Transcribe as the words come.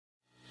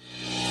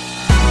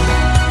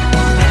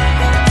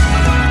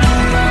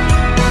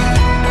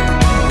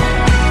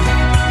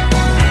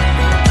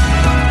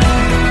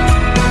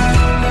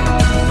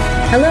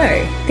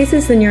This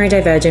is the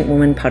Neurodivergent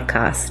Woman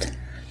podcast.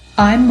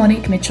 I'm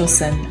Monique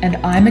Mitchelson and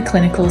I'm a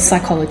clinical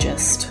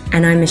psychologist.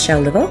 And I'm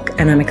Michelle Livok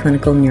and I'm a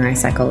clinical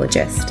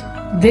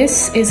neuropsychologist.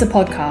 This is a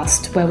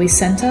podcast where we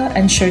centre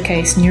and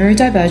showcase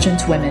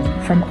neurodivergent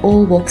women from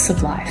all walks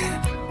of life.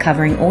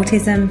 Covering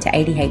autism to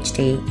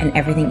ADHD and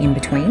everything in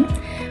between,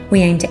 we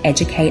aim to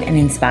educate and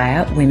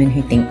inspire women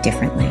who think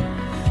differently.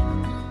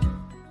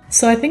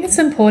 So I think it's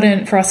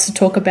important for us to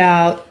talk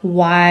about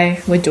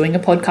why we're doing a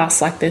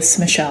podcast like this,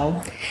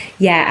 Michelle.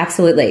 Yeah,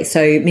 absolutely.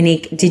 So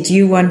Monique, did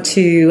you want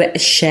to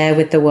share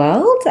with the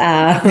world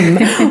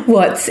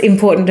what's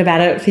important about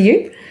it for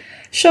you?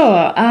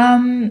 Sure.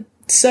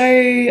 So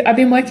I've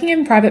been working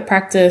in private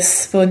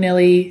practice for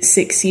nearly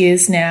 6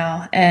 years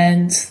now,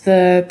 and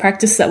the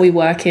practice that we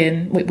work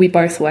in, we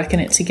both work in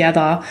it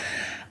together,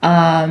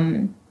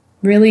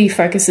 really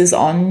focuses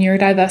on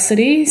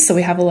neurodiversity. So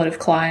we have a lot of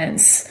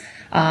clients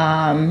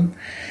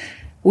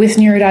with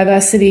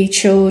neurodiversity,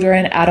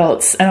 children,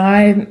 adults, and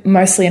I'm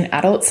mostly an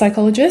adult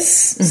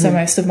psychologist. Mm-hmm. So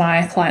most of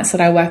my clients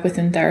that I work with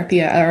in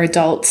therapy are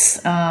adults,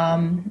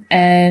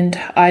 and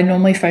I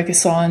normally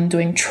focus on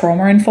doing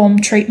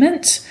trauma-informed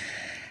treatment.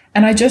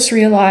 And I just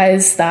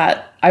realized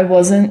that I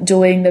wasn't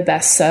doing the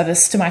best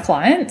service to my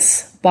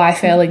clients by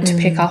failing to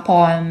pick up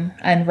on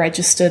and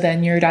register their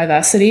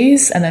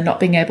neurodiversities and then not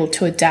being able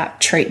to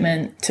adapt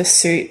treatment to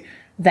suit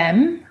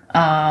them.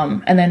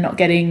 And then not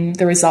getting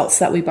the results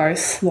that we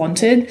both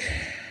wanted.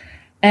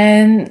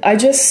 And I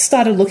just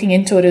started looking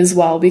into it as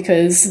well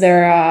because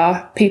there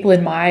are people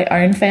in my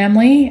own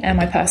family and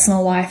my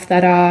personal life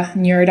that are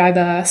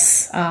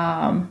neurodiverse.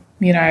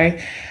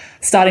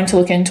 Starting to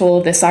look into all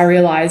of this, I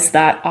realized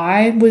that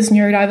I was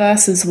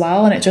neurodiverse as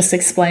well, and it just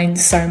explained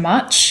so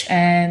much.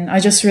 And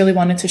I just really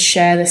wanted to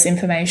share this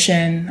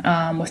information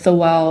with the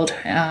world,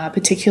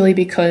 particularly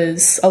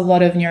because a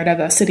lot of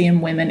neurodiversity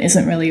in women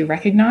isn't really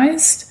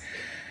recognized.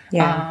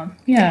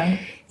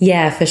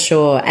 Yeah, for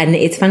sure. And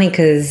it's funny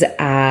because,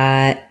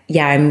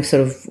 I'm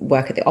sort of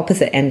work at the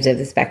opposite end of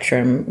the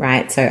spectrum,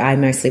 right? So I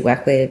mostly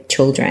work with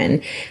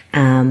children,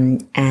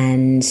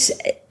 and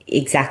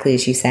exactly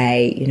as you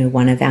say,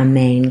 one of our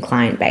main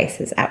client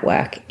bases at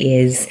work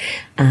is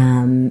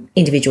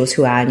individuals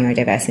who are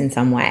neurodiverse in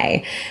some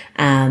way.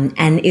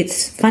 And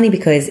it's funny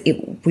because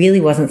it really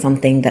wasn't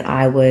something that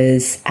I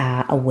was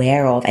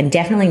aware of, and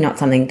definitely not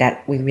something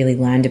that we really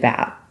learned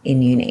about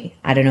in uni.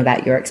 I don't know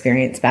about your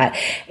experience, but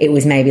it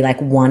was maybe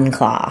like one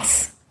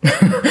class,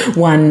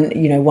 one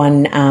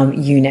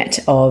unit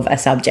of a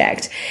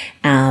subject.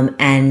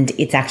 And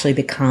it's actually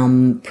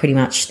become pretty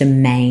much the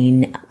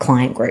main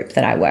client group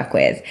that I work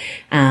with.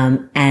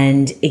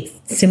 And it's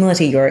similar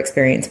to your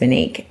experience,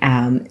 Monique.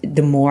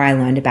 The more I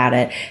learned about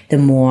it, the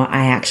more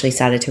I actually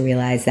started to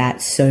realize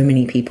that so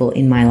many people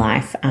in my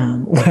life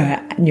were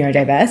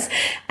neurodiverse.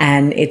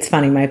 And it's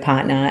funny, my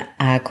partner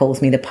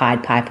calls me the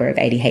Pied Piper of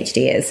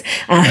ADHDers,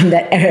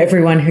 that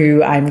everyone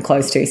who I'm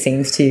close to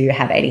seems to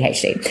have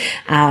ADHD.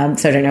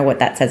 So I don't know what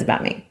that says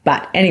about me.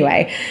 But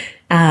anyway,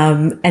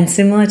 and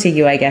similar to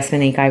you, I guess,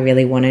 Monique, I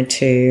really wanted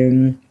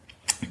to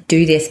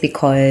do this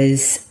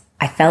because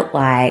I feel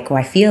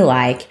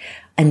like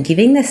I'm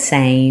giving the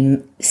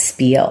same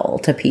spiel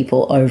to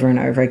people over and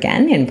over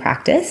again in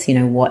practice.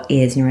 What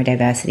is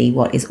neurodiversity?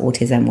 What is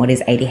autism? What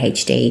is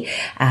ADHD?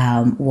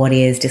 What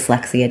is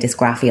dyslexia,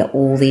 dysgraphia?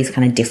 All these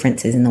kind of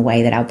differences in the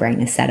way that our brain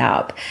is set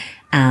up.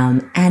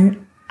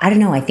 And I don't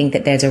know, I think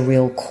that there's a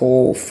real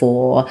call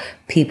for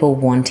people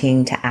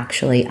wanting to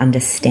actually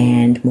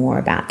understand more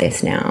about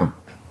this now.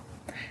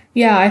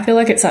 Yeah, I feel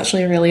like it's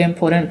actually a really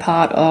important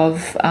part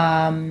of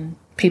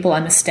people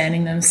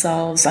understanding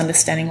themselves,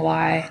 understanding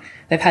why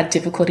they've had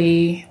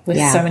difficulty with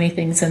so many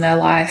things in their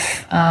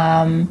life.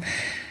 And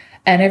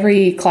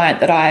every client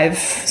that I've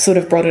sort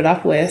of brought it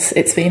up with,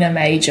 it's been a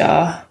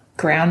major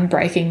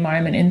groundbreaking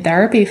moment in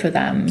therapy for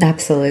them.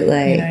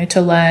 Absolutely.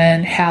 To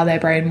learn how their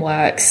brain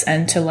works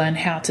and to learn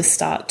how to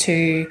start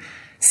to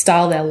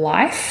style their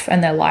life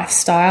and their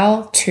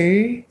lifestyle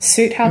to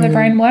suit how their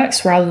brain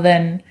works rather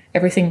than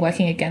everything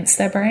working against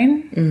their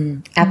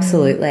brain.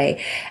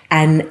 Absolutely.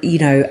 And,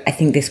 I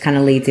think this kind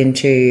of leads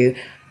into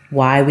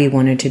why we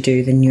wanted to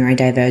do the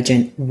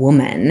neurodivergent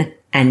woman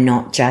and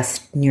not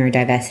just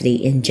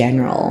neurodiversity in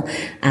general.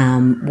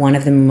 One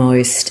of the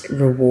most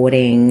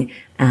rewarding,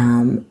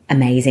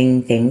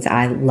 amazing things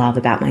I love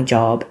about my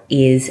job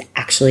is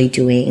actually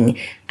doing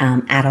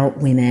adult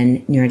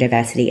women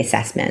neurodiversity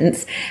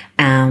assessments,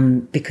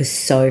 because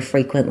so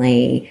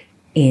frequently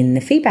in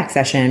the feedback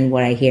session,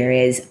 what I hear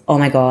is, oh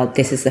my God,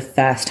 this is the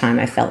first time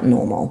I felt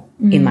normal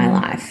in my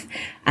life.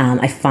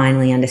 I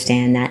finally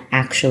understand that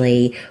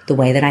actually the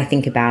way that I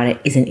think about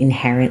it isn't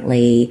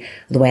inherently,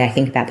 the way I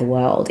think about the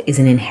world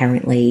isn't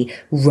inherently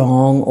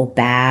wrong or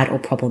bad or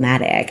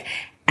problematic.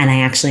 And I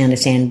actually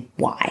understand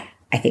why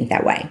I think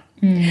that way.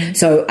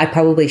 So I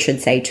probably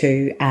should say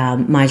too,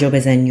 my job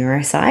as a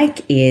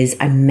neuropsych is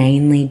I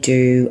mainly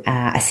do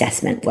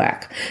assessment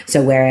work.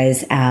 So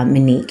whereas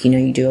Monique,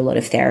 you do a lot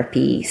of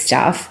therapy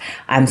stuff,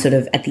 I'm sort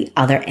of at the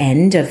other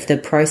end of the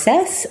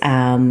process,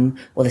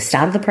 or the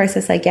start of the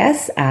process, I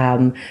guess,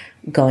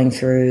 going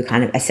through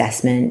kind of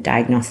assessment,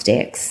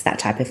 diagnostics, that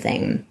type of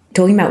thing.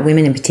 Talking about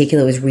women in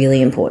particular was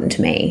really important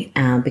to me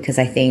because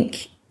I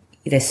think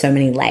there's so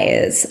many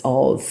layers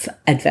of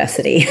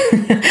adversity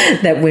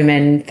that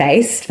women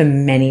face for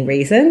many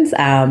reasons,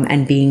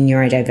 and being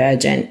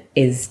neurodivergent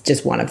is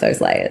just one of those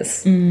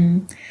layers.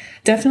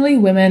 Definitely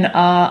women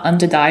are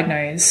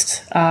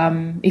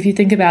underdiagnosed. If you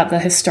think about the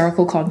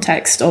historical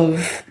context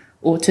of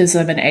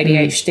autism and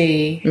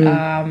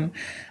ADHD,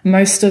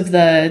 most of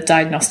the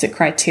diagnostic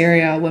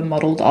criteria were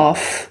modeled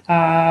off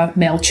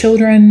male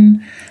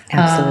children.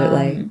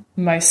 Absolutely.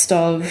 Most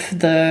of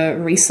the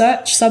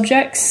research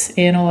subjects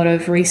in a lot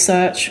of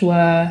research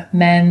were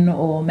men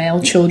or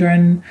male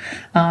children.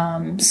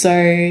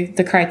 So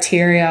the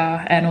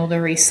criteria and all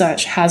the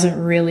research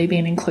hasn't really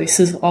been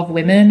inclusive of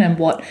women and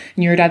what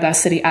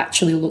neurodiversity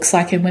actually looks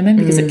like in women,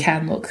 because it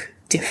can look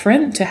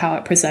different to how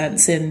it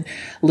presents in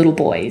little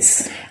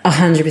boys.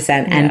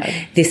 100%.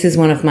 And this is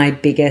one of my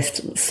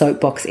biggest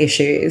soapbox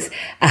issues,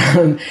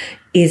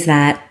 is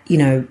that, you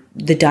know,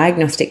 the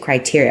diagnostic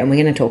criteria, and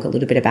we're going to talk a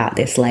little bit about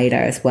this later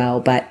as well,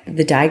 but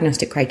the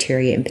diagnostic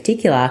criteria in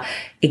particular,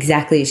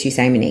 exactly as you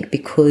say, Monique,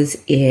 because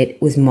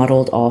it was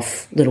modeled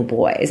off little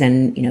boys,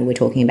 and, you know, we're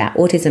talking about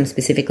autism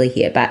specifically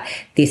here, but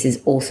this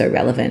is also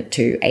relevant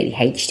to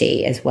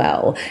ADHD as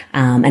well,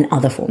 and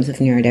other forms of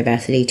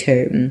neurodiversity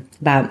too.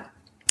 But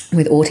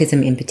with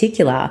autism in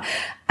particular,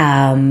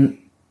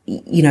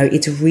 you know,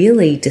 it's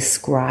really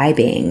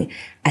describing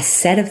a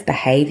set of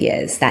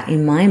behaviors that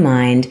in my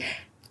mind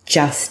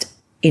just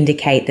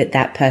indicate that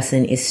that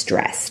person is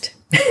stressed.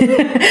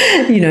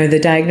 You know, the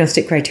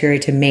diagnostic criteria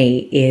to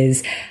me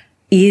is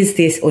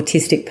this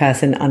autistic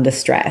person under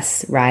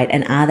stress, right?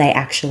 And are they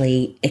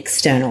actually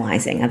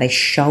externalizing? Are they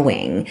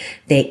showing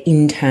their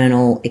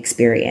internal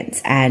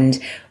experience?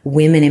 And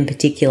women in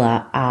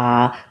particular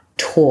are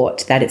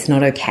taught that it's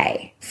not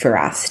okay for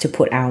us to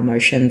put our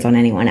emotions on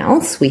anyone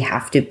else. We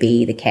have to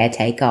be the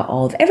caretaker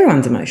of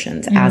everyone's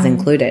emotions, ours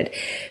included.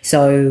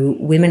 So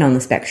women on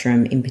the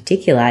spectrum in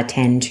particular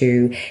tend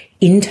to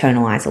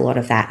internalize a lot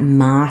of that,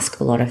 mask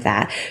a lot of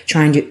that,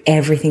 try and do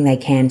everything they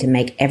can to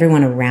make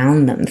everyone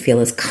around them feel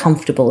as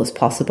comfortable as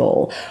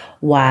possible,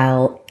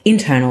 while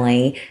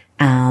internally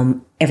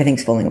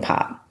everything's falling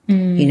apart.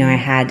 You know, I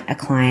had a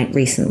client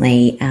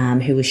recently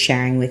who was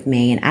sharing with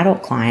me, an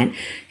adult client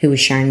who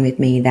was sharing with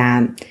me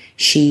that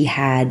she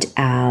had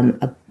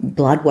a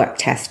blood work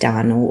test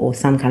done or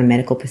some kind of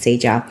medical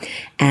procedure,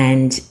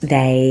 and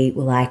they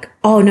were like,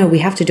 oh no, we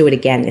have to do it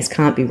again. This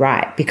can't be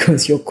right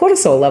because your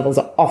cortisol levels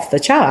are off the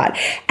chart,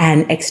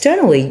 and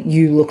externally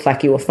you look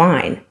like you were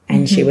fine.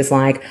 And she was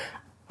like,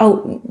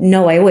 oh,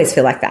 no, I always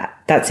feel like that.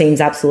 That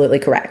seems absolutely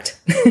correct.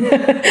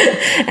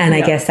 And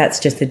I guess that's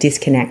just the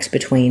disconnect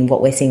between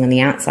what we're seeing on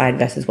the outside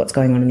versus what's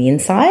going on the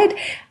inside.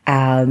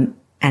 And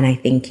I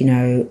think, you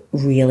know,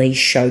 really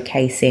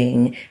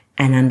showcasing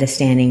and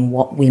understanding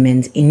what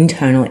women's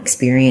internal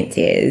experience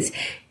is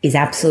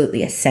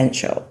absolutely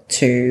essential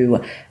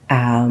to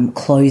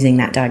closing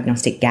that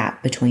diagnostic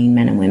gap between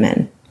men and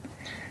women.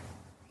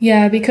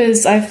 Yeah,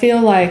 because I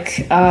feel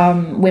like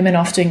women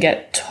often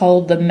get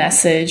told the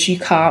message, you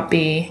can't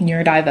be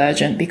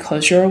neurodivergent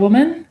because you're a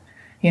woman,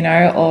 you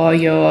know, or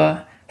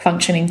you're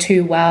functioning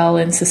too well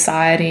in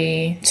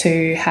society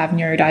to have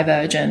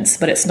neurodivergence,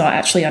 but it's not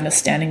actually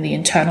understanding the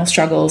internal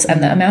struggles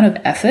and the amount of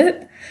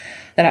effort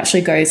that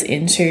actually goes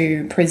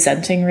into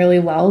presenting really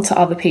well to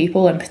other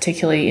people, and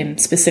particularly in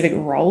specific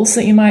roles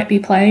that you might be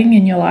playing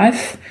in your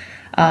life.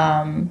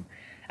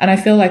 And I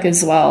feel like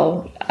as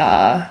well,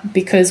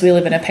 because we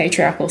live in a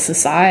patriarchal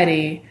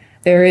society,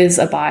 there is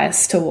a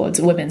bias towards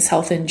women's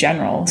health in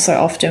general. So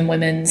often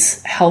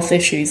women's health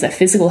issues, their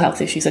physical health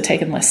issues, are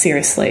taken less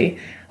seriously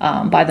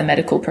by the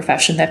medical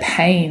profession. Their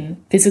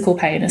pain, physical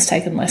pain, is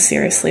taken less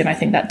seriously. And I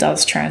think that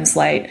does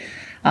translate,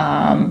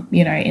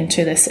 you know,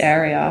 into this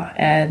area.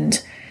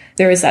 And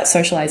there is that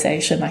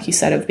socialization, like you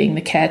said, of being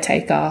the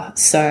caretaker.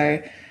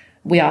 So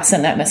we are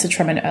sent that message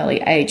from an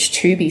early age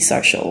to be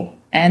social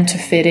and to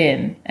fit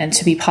in and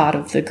to be part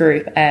of the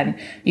group. And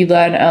you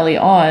learn early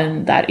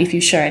on that if you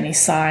show any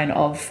sign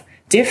of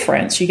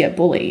difference, you get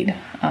bullied.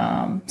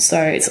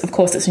 So it's, of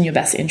course, it's in your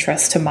best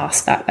interest to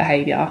mask that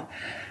behavior.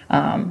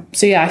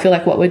 So yeah, I feel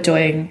like what we're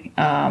doing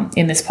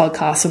in this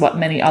podcast and what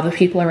many other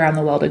people around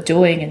the world are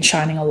doing and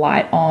shining a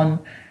light on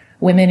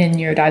women in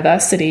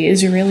neurodiversity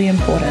is really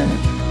important.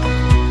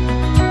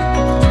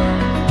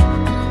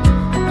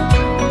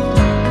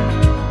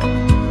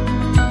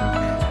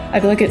 I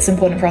feel like it's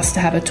important for us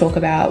to have a talk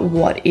about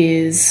what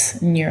is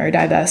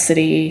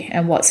neurodiversity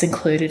and what's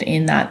included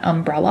in that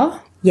umbrella.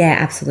 Yeah,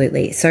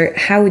 absolutely. So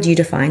how would you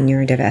define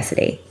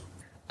neurodiversity?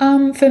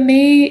 For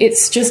me,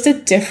 it's just a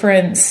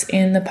difference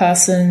in the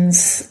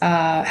person's,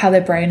 how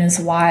their brain is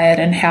wired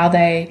and how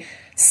they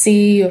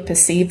see or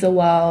perceive the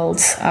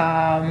world,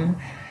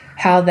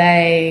 how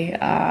they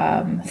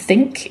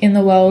think in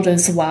the world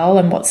as well,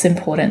 and what's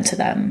important to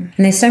them.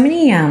 And there's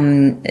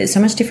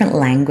so much different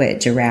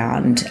language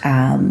around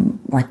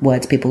like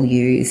words people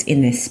use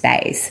in this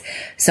space.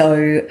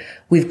 So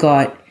we've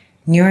got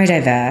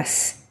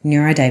neurodiverse,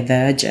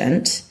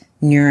 neurodivergent,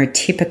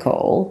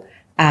 neurotypical,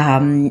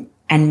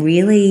 and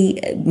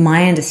really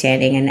my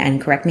understanding,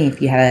 and correct me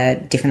if you have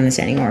a different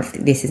understanding or if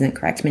this isn't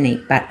correct,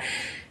 Monique, but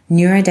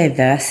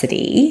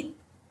neurodiversity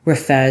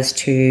refers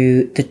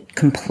to the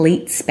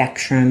complete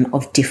spectrum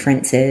of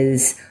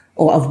differences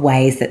or of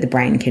ways that the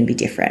brain can be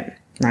different,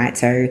 right?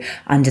 So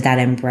under that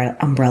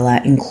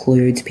umbrella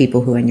includes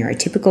people who are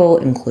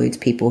neurotypical, includes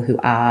people who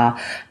are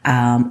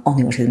on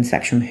the autism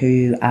spectrum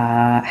who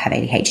have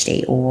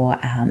ADHD or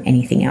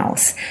anything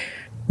else.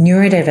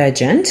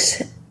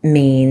 Neurodivergent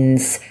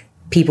means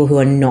people who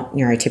are not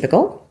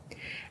neurotypical,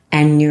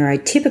 and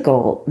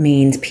neurotypical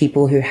means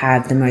people who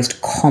have the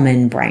most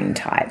common brain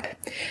type.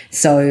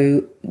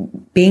 So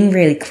being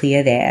really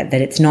clear there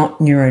that it's not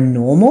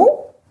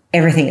neuronormal,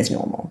 everything is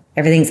normal.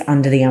 Everything's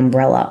under the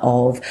umbrella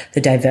of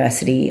the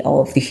diversity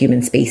of the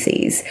human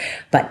species.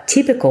 But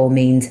typical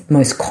means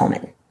most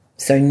common.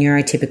 So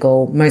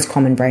neurotypical, most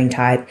common brain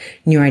type,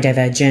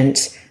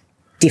 neurodivergent,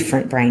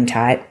 different brain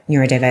type,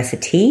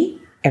 neurodiversity,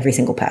 every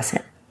single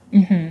person.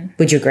 Mm-hmm.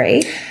 Would you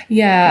agree?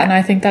 Yeah, and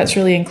I think that's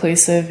really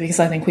inclusive because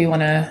I think we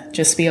want to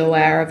just be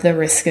aware of the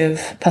risk of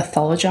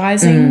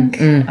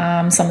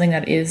pathologizing something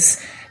that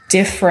is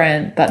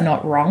different but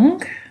not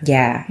wrong.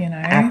 Yeah,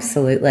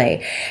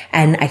 absolutely.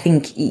 And I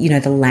think,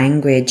 the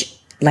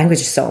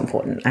language is so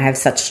important. I have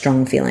such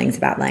strong feelings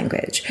about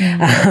language.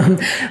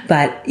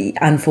 But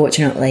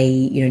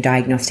unfortunately,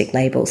 diagnostic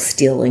labels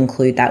still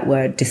include that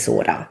word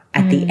disorder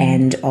at the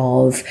end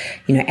of,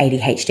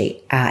 ADHD,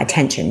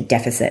 attention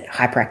deficit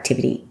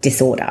hyperactivity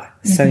disorder.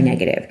 So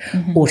negative.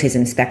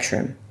 Autism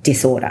spectrum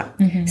disorder,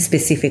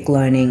 specific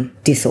learning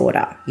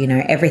disorder,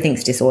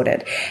 everything's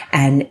disordered.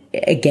 And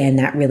again,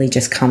 that really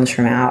just comes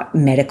from our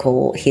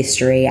medical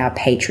history, our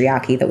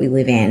patriarchy that we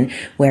live in,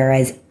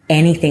 whereas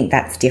anything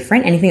that's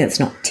different, anything that's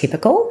not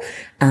typical,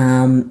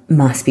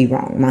 must be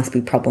wrong, must be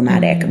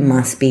problematic,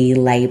 must be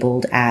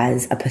labeled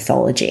as a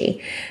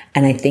pathology.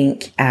 And I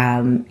think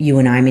you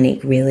and I,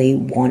 Monique, really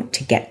want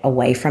to get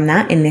away from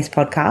that in this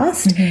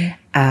podcast.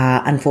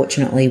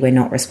 Unfortunately, we're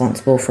not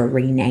responsible for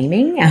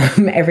renaming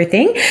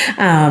everything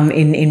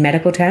in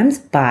medical terms,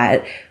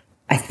 but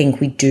I think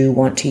we do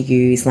want to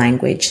use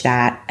language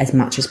that, as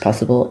much as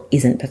possible,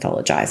 isn't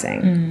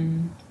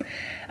pathologizing.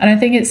 And I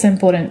think it's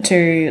important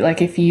to,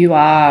 if you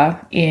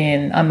are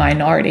in a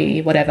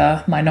minority,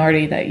 whatever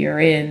minority that you're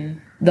in,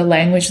 the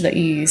language that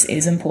you use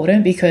is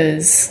important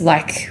because,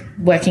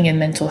 working in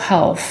mental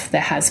health,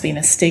 there has been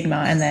a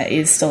stigma and there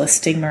is still a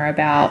stigma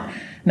about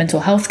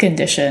mental health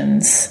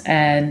conditions.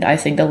 And I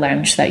think the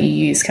language that you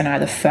use can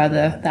either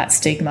further that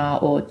stigma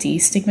or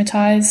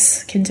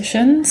destigmatize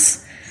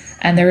conditions.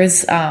 And there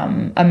is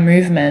a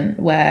movement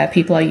where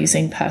people are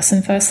using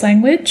person-first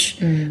language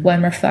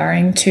when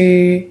referring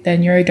to their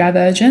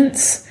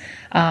neurodivergence.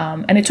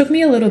 And it took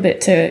me a little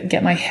bit to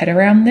get my head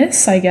around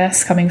this, I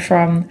guess, coming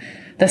from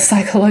the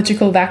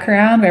psychological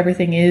background where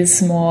everything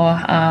is more,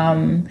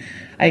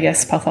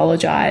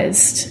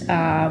 pathologized.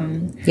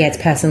 It's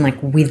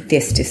person with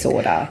this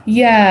disorder.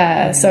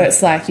 Yeah. So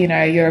it's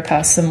you're a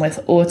person with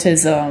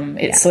autism.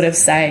 It's sort of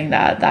saying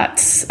that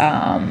that's,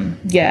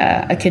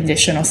 a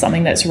condition or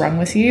something that's wrong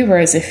with you.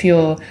 Whereas if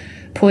you're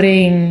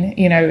putting,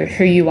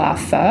 who you are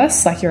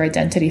first, your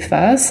identity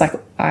first,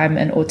 I'm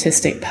an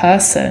autistic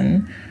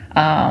person,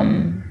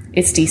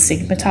 it's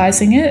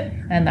destigmatizing it.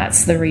 And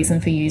that's the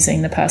reason for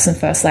using the person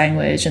first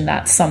language. And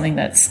that's something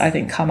that's, I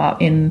think, come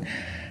up in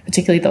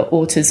particularly the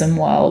autism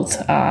world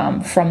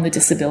from the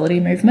disability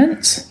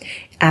movement.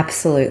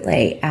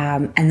 Absolutely.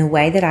 And the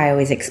way that I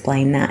always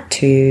explain that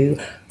to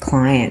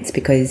clients,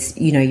 because,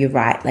 you're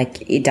right,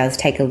 it does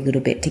take a little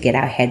bit to get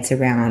our heads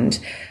around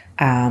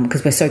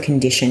because we're so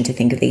conditioned to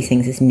think of these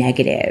things as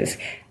negative.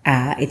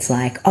 It's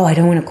I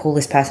don't want to call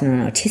this person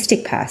an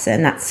autistic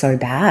person. That's so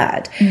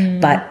bad.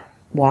 But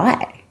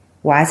why?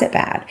 Why is it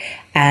bad?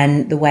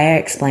 And the way I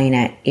explain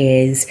it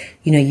is,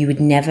 you would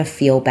never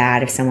feel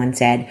bad if someone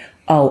said,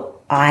 oh,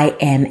 I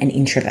am an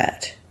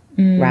introvert,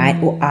 right?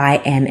 Or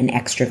I am an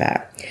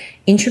extrovert.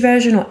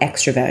 Introversion or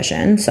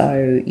extroversion,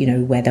 so,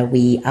 whether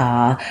we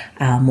are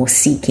more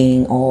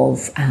seeking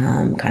of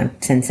kind of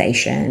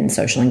sensation,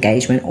 social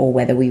engagement, or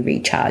whether we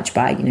recharge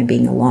by,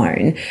 being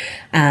alone,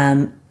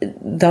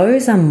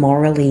 those are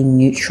morally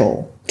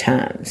neutral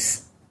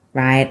terms,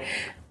 right?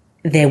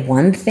 They're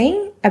one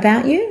thing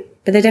about you,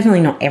 but they're definitely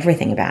not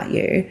everything about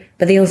you,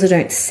 but they also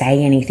don't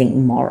say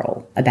anything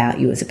moral about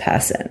you as a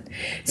person.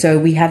 So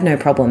we have no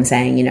problem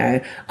saying,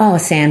 oh,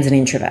 Sam's an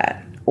introvert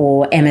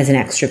or Emma's an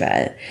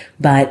extrovert.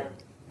 But,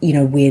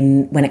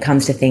 when it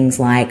comes to things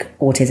like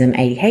autism,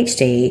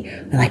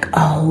 ADHD, we're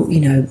oh,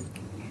 he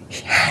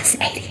has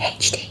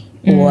ADHD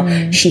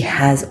or she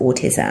has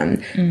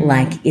autism,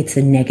 it's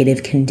a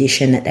negative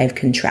condition that they've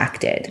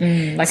contracted.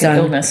 An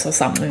illness or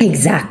something.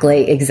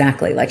 Exactly.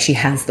 She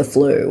has the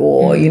flu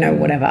or,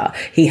 whatever.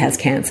 He has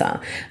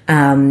cancer.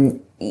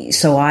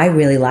 So I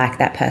really like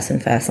that person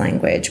first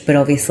language. But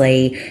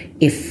obviously,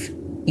 if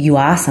you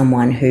are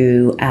someone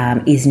who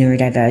is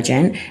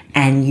neurodivergent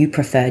and you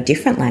prefer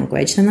different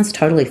language, then that's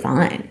totally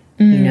fine.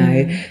 You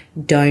know,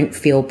 don't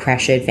feel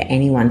pressured for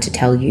anyone to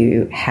tell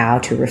you how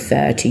to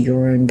refer to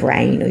your own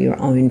brain or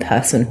your own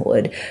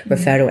personhood.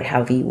 Refer to it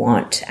however you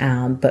want.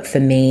 But for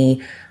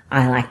me,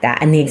 I like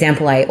that. And the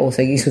example I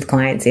also use with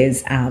clients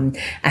is a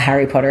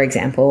Harry Potter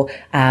example.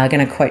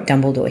 Going to quote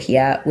Dumbledore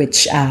here,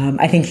 which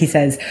I think he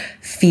says,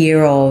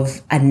 fear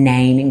of a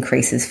name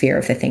increases fear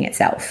of the thing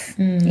itself,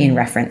 in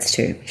reference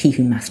to he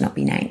who must not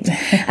be named.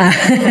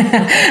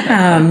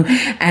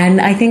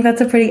 And I think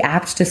that's a pretty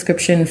apt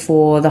description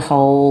for the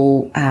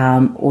whole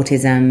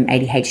autism,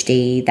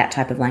 ADHD, that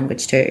type of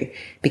language too.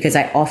 Because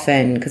I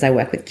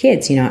work with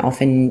kids, you know, I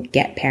often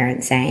get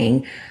parents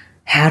saying,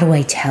 how do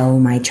I tell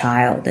my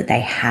child that they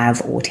have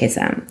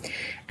autism?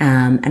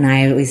 And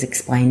I always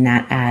explain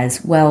that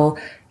as, well,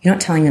 you're not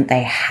telling them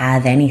they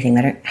have anything.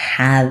 They don't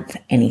have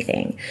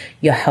anything.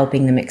 You're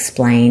helping them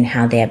explain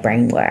how their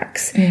brain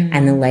works.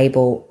 And the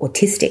label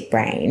autistic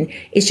brain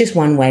is just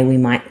one way we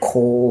might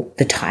call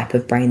the type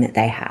of brain that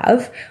they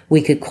have.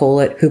 We could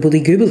call it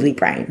hoobly-goobly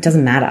brain. It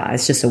doesn't matter.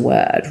 It's just a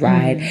word,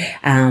 right?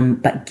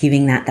 But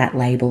giving that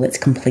label that's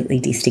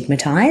completely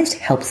destigmatized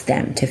helps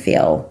them to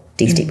feel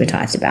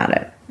destigmatized about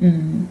it.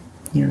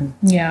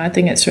 Yeah, I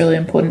think it's really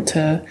important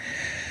to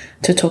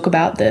talk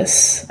about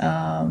this.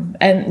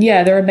 And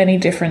yeah, there are many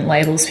different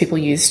labels people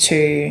use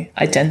to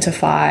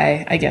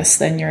identify, I guess,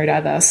 their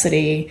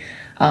neurodiversity,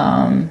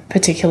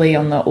 particularly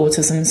on the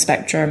autism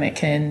spectrum. It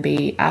can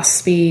be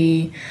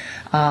Aspie,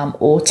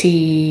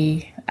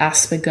 Auti,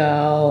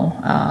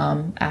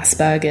 Asperger,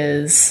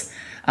 Asperger's.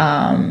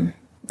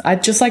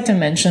 I'd just like to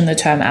mention the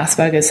term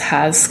Asperger's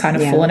has kind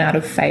of fallen out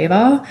of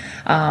favor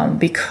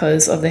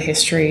because of the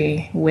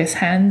history with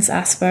Hans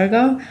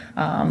Asperger.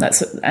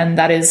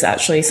 That is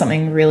actually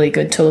something really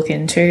good to look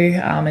into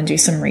and do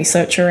some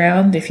research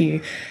around if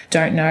you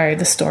don't know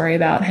the story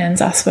about Hans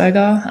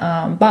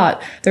Asperger.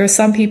 But there are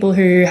some people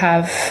who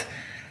have,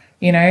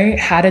 you know,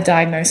 had a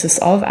diagnosis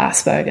of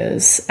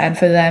Asperger's, and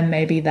for them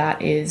maybe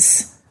that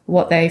is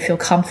what they feel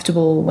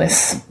comfortable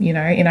with, you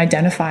know, in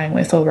identifying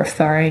with or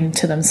referring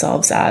to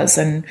themselves as.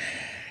 And,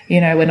 you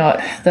know, we're not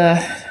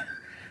the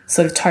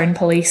sort of tone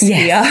police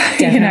here.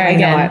 You know,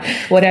 again,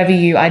 whatever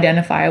you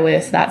identify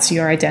with, that's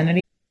your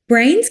identity.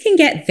 Brains can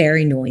get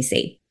very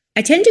noisy.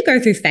 I tend to go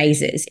through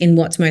phases in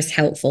what's most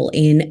helpful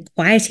in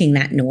quieting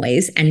that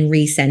noise and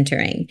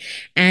recentering.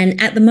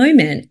 And at the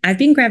moment, I've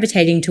been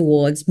gravitating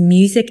towards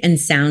music and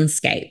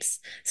soundscapes,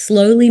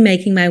 slowly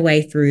making my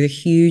way through the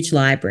huge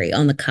library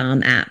on the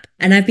Calm app.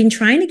 And I've been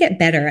trying to get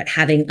better at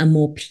having a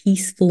more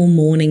peaceful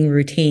morning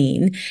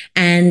routine.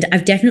 And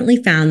I've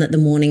definitely found that the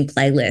morning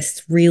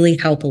playlists really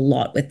help a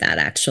lot with that,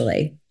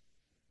 actually.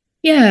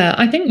 Yeah,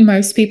 I think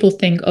most people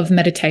think of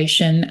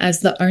meditation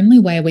as the only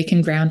way we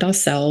can ground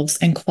ourselves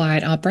and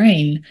quiet our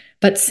brain,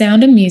 but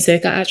sound and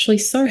music are actually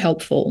so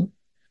helpful.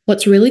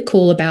 What's really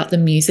cool about the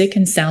music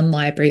and sound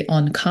library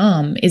on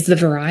Calm is the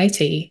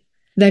variety.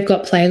 They've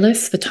got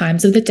playlists for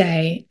times of the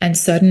day and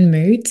certain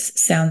moods,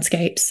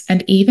 soundscapes,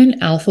 and even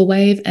alpha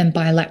wave and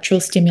bilateral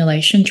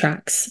stimulation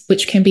tracks,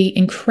 which can be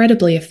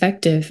incredibly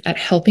effective at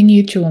helping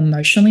you to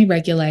emotionally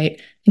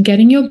regulate and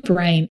getting your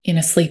brain in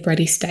a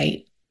sleep-ready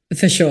state.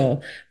 For sure.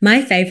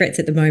 My favorites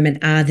at the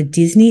moment are the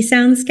Disney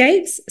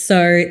soundscapes.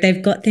 So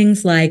they've got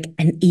things like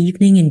An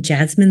Evening in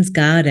Jasmine's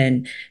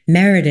Garden,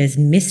 Merida's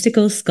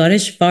Mystical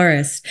Scottish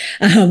Forest,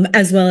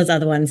 as well as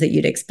other ones that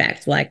you'd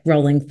expect, like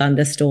rolling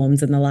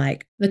thunderstorms and the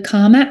like. The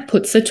Calm app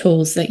puts the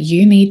tools that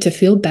you need to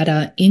feel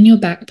better in your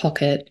back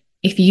pocket.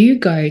 If you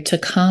go to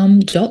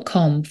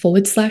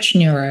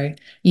calm.com/neuro,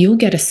 you'll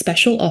get a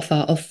special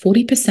offer of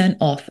 40%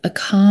 off a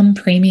Calm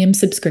premium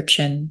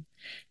subscription.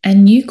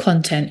 And new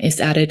content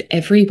is added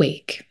every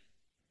week.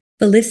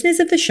 For listeners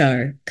of the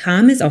show,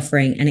 Calm is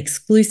offering an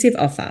exclusive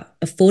offer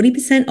of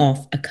 40%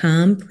 off a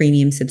Calm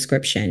premium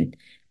subscription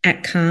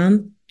at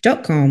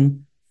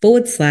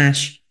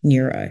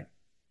calm.com/neuro.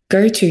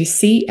 Go to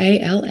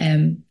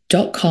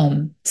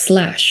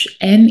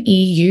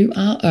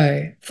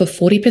calm.com/neuro for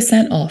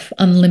 40% off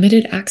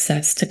unlimited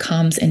access to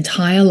Calm's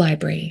entire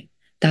library.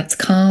 That's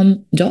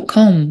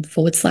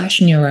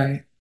calm.com/neuro.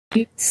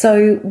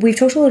 So we've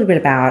talked a little bit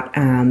about,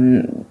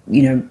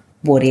 you know,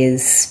 what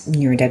is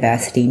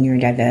neurodiversity,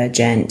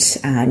 neurodivergent,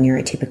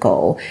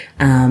 neurotypical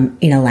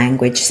in a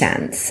language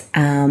sense.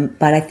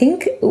 But I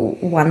think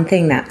one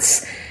thing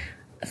that's,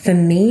 for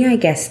me, I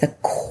guess the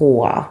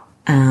core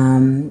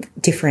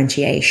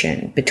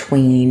differentiation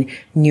between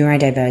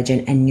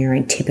neurodivergent and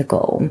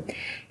neurotypical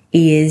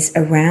is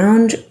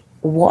around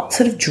what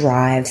sort of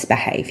drives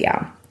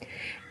behavior.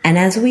 And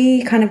as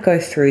we kind of go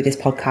through this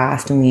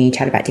podcast and we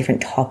chat about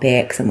different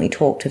topics and we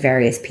talk to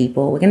various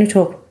people, we're going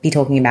to be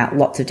talking about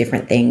lots of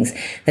different things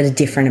that are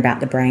different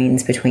about the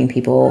brains between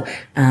people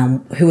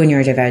who are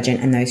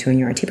neurodivergent and those who are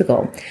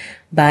neurotypical.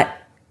 But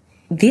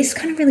this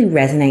kind of really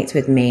resonates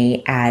with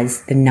me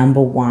as the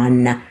number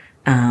one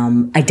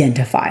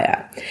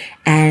identifier.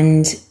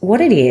 And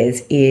what it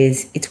is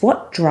it's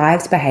what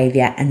drives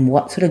behavior and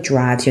what sort of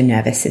drives your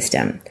nervous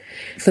system.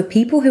 For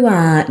people who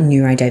are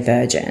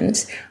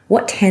neurodivergent,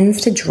 what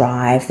tends to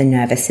drive the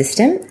nervous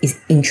system is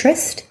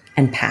interest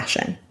and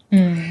passion.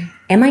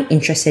 am I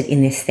interested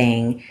in this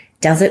thing?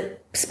 Does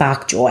it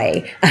spark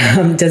joy?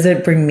 Does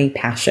it bring me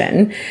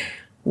passion?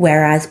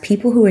 Whereas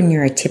people who are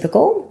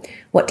neurotypical,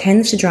 what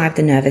tends to drive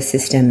the nervous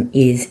system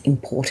is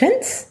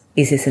importance.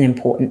 Is this an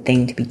important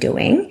thing to be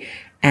doing?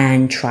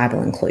 And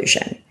tribal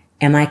inclusion.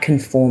 Am I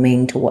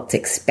conforming to what's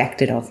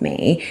expected of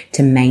me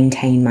to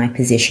maintain my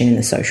position in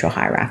the social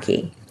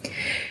hierarchy?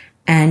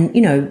 And,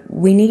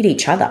 we need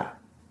each other.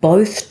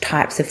 Both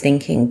types of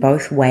thinking,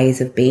 both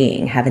ways of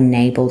being have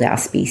enabled our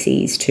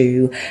species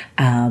to,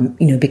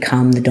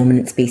 become the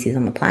dominant species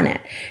on the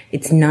planet.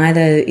 It's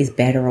neither is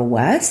better or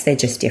worse. They're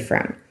just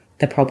different.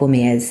 The problem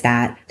is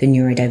that the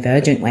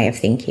neurodivergent way of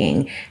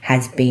thinking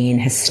has been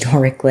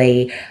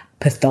historically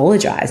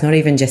pathologized, not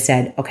even just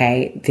said,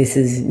 okay, this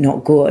is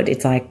not good.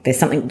 It's like there's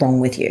something wrong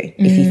with you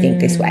if you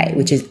think this way,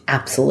 which is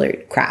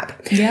absolute crap.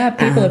 Yeah,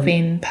 people have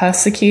been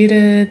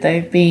persecuted.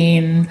 They've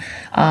been,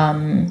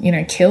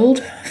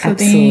 killed for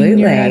being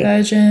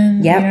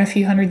neurodivergent. Yep. A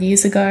few hundred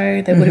years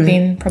ago, they would have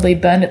been probably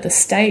burned at the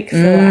stake for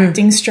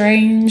acting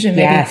strange and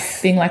maybe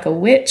being like a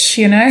witch,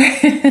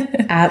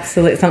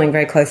 Absolutely. Something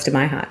very close to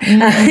my heart.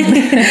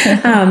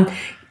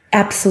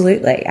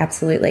 Absolutely.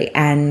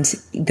 And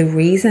the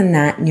reason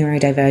that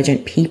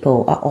neurodivergent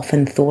people are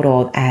often thought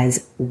of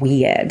as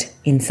weird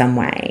in some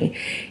way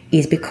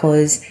is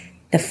because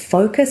the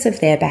focus of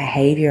their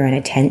behavior and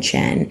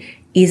attention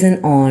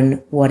isn't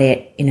on what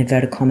it, in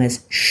inverted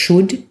commas,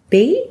 should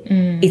be.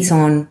 It's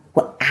on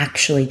what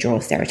actually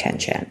draws their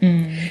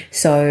attention.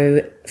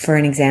 So, for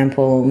an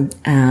example,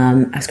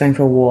 I was going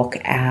for a walk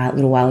a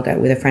little while ago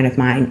with a friend of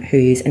mine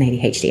who's an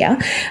ADHDer,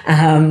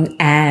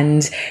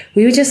 and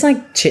we were just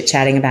like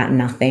chit-chatting about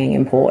nothing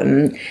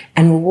important,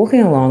 and we're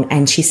walking along,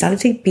 and she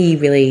started to be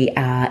really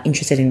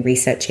interested in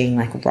researching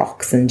like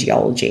rocks and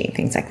geology and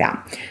things like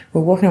that.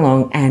 We're walking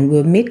along, and we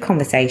were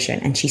mid-conversation,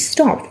 and she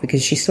stopped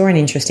because she saw an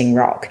interesting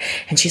rock,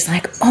 and she's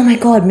like, "Oh my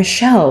God,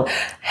 Michelle,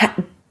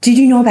 did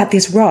you know about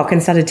this rock?"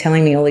 And started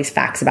telling me all these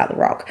facts about the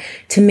rock.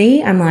 To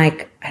me, I'm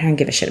like, I don't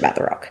give a shit about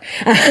the rock.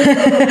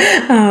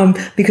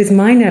 Because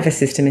my nervous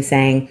system is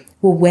saying,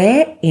 well,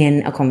 we're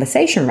in a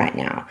conversation right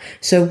now.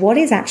 So what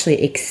is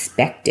actually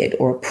expected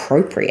or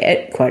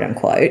appropriate, quote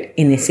unquote,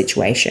 in this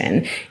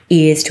situation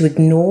is to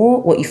ignore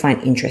what you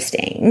find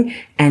interesting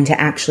and to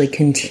actually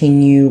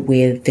continue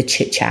with the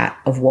chit chat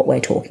of what we're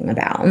talking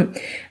about.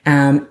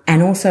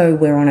 And also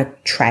we're on a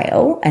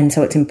trail. And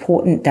so it's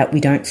important that we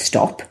don't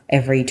stop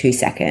every 2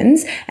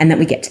 seconds and that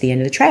we get to the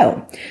end of the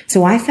trail.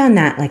 So I found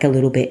that like a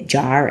little bit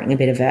jarring, a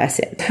bit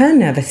aversive. Her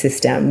nervous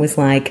system was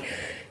like,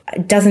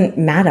 it doesn't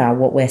matter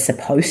what we're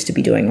supposed to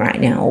be doing right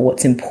now or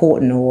what's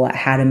important or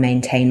how to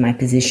maintain my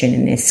position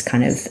in this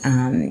kind of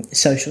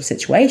social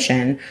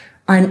situation.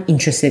 I'm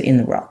interested in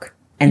the rock.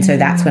 And so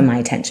that's where my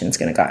attention's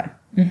going to go.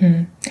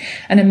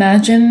 And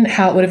imagine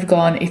how it would have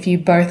gone if you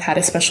both had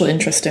a special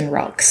interest in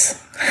rocks.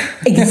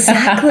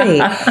 Exactly.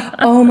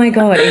 Oh my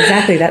God,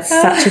 exactly. That's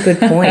such a good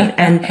point.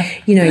 And,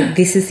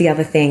 this is the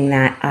other thing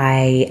that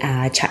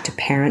I chat to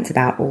parents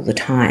about all the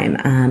time,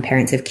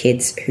 parents of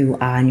kids who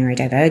are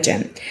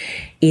neurodivergent,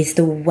 is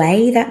the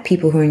way that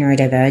people who are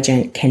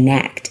neurodivergent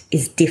connect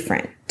is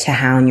different to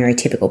how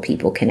neurotypical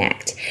people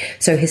connect.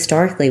 So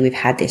historically, we've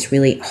had this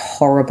really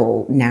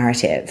horrible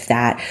narrative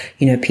that,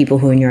 people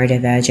who are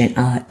neurodivergent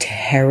are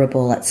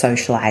terrible at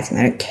socializing.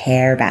 They don't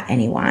care about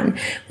anyone,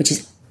 which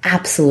is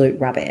absolute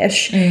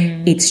rubbish.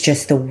 It's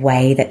just the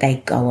way that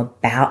they go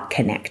about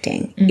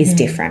connecting is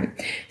different.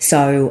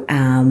 So,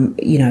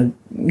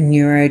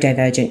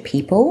 neurodivergent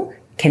people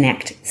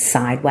connect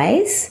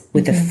sideways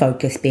with the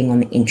focus being on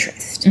the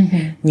interest.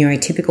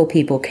 Neurotypical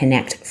people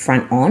connect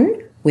front on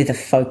with a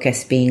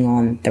focus being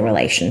on the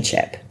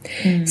relationship.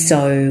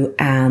 So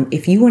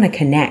if you want to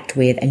connect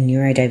with a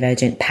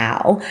neurodivergent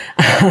pal,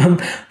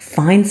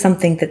 find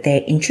something that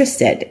they're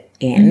interested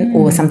in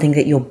or something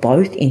that you're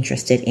both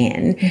interested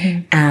in,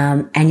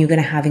 and you're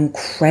going to have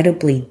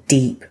incredibly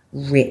deep,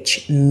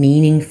 rich,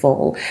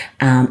 meaningful,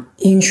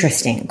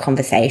 interesting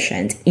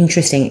conversations,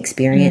 interesting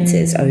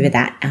experiences over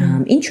that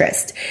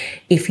interest.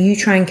 If you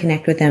try and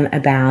connect with them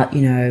about,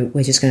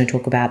 we're just going to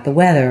talk about the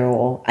weather,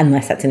 or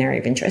unless that's an area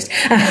of interest,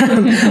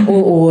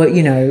 or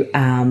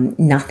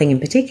nothing in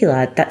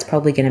particular, that's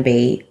probably going to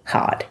be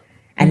hard.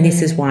 And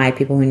this is why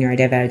people who are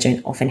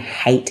neurodivergent often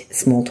hate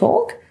small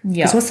talk.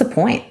 Because what's the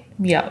point?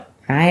 Yeah.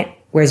 Right?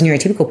 Whereas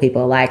neurotypical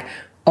people are like,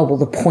 oh, well,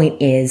 the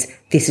point is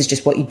this is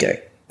just what you do.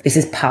 This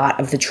is part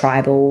of the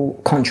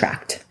tribal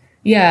contract.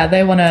 Yeah,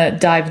 they want to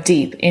dive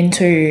deep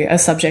into a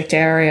subject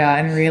area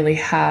and really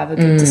have a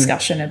good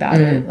discussion about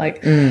it.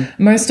 Like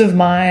most of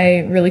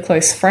my really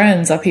close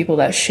friends are people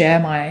that share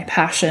my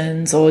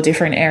passions or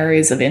different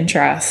areas of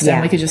interest,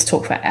 and we could just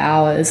talk for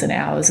hours and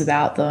hours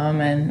about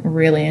them and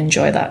really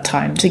enjoy that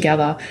time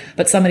together.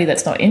 But somebody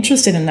that's not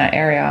interested in that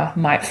area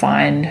might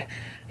find,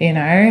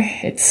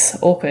 it's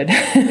awkward.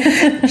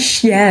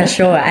 Yeah,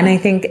 sure. And I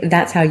think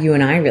that's how you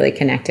and I really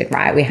connected,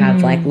 right? We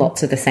have like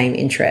lots of the same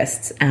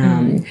interests.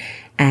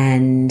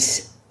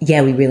 And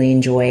yeah, we really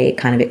enjoy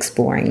kind of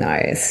exploring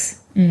those.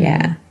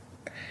 Yeah.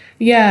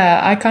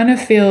 Yeah, I kind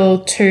of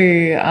feel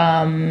too,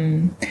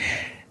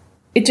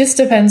 It just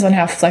depends on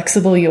how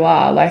flexible you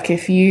are. Like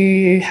if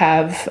you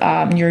have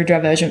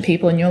neurodivergent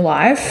people in your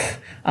life,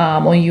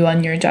 or you are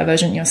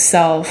neurodivergent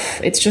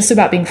yourself, it's just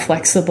about being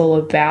flexible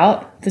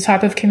about the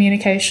type of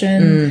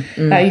communication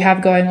that you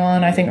have going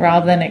on. I think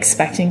rather than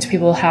expecting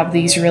people to have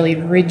these really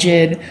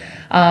rigid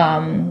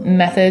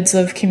methods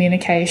of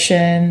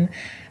communication,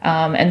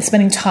 and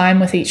spending time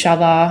with each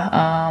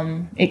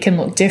other, it can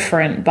look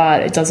different,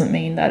 but it doesn't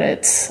mean that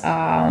it's,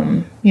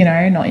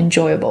 not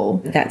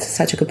enjoyable. That's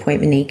such a good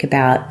point, Monique,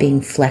 about being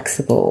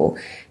flexible,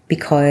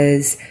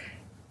 because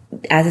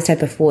as I said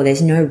before,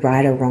 there's no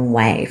right or wrong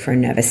way for a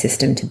nervous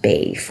system to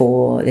be,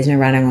 there's no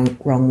right or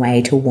wrong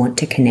way to want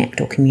to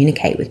connect or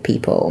communicate with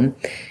people.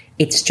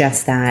 It's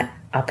just that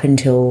up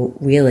until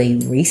really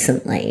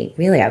recently,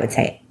 I would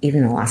say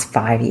even the last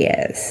 5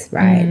 years,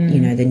 right?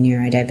 The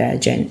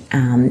neurodivergent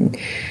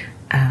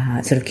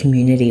sort of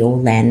community or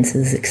lens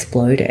has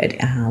exploded,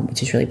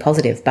 which is really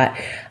positive. But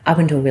up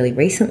until really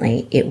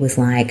recently, it was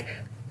like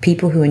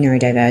people who are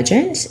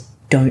neurodivergent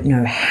don't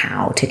know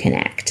how to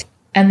connect.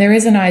 And there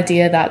is an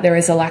idea that there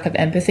is a lack of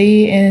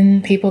empathy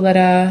in people that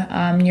are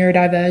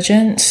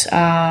neurodivergent,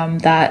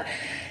 that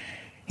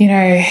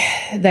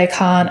they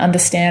can't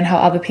understand how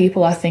other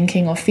people are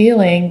thinking or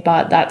feeling,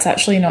 but that's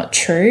actually not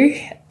true.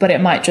 But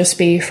it might just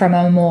be from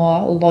a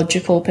more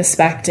logical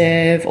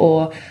perspective,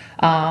 or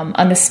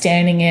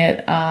understanding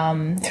it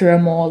through a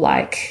more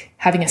like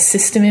having a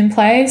system in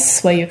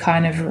place where you're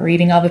kind of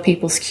reading other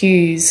people's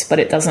cues, but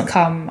it doesn't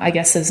come, I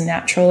guess, as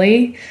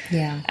naturally.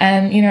 Yeah.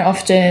 And,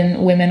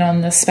 often women on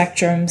the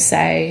spectrum,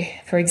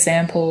 say, for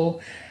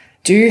example,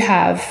 do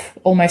have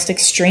almost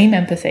extreme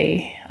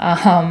empathy,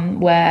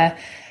 where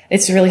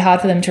it's really hard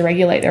for them to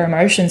regulate their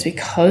emotions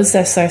because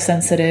they're so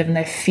sensitive and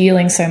they're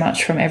feeling so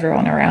much from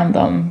everyone around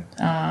them.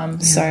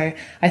 So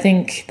I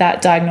think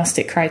that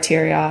diagnostic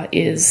criteria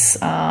is,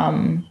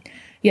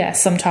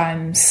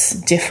 sometimes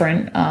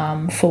different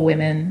for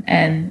women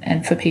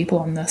and for people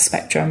on the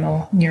spectrum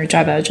or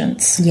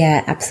neurodivergence.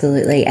 Yeah,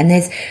 absolutely. And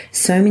there's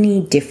so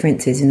many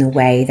differences in the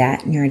way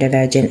that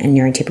neurodivergent and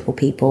neurotypical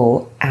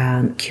people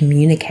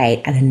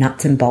communicate at a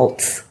nuts and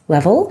bolts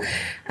level.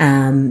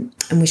 And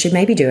we should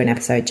maybe do an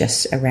episode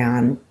just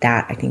around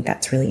that. I think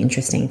that's really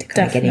interesting to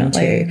kind of get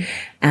into.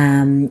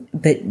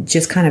 But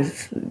just kind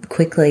of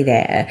quickly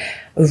there,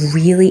 a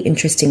really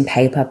interesting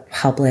paper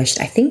published,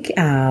 I think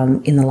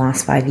in the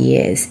last 5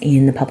 years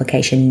in the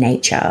publication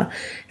Nature,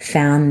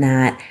 found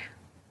that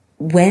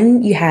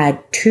when you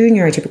had two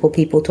neurotypical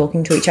people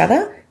talking to each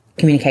other,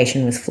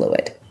 communication was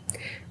fluid.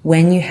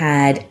 When you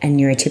had a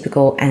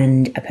neurotypical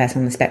and a person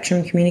on the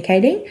spectrum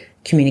communicating,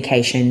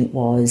 communication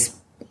was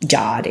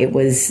jarred. It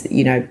was,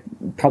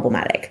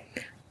 problematic.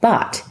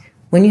 But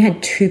when you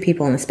had two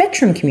people on the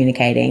spectrum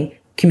communicating,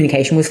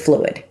 communication was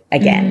fluid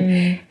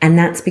again. And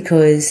that's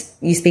because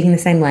you're speaking the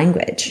same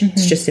language.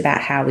 It's just about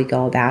how we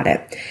go about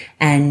it.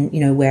 And,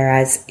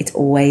 whereas it's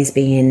always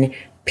been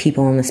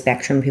people on the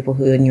spectrum, people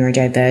who are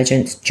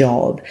neurodivergent's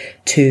job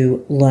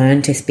to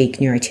learn to speak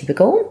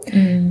neurotypical,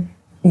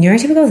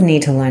 neurotypicals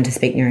need to learn to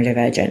speak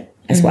neurodivergent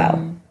as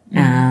well.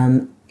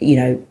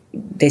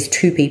 There's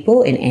two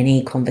people in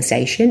any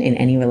conversation, in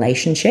any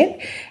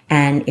relationship.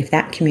 And if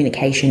that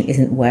communication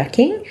isn't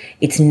working,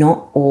 it's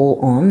not all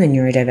on the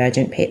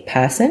neurodivergent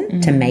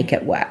person to make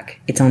it work.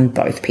 It's on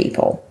both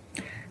people.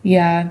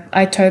 Yeah,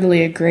 I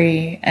totally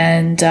agree.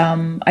 And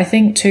I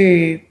think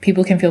too,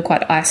 people can feel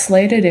quite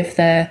isolated if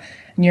they're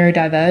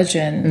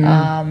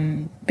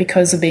neurodivergent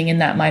because of being in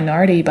that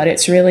minority. But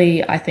it's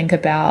really, I think,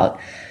 about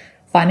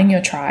finding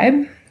your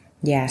tribe.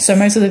 Yeah. So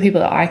most of the people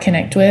that I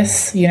connect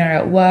with,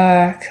 at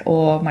work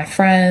or my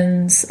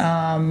friends,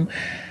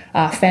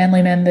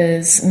 family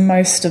members,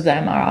 most of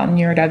them are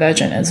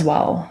neurodivergent as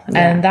well.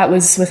 Yeah. And that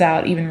was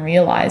without even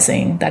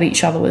realizing that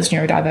each other was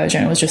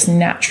neurodivergent. It was just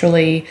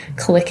naturally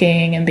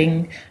clicking and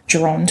being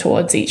drawn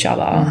towards each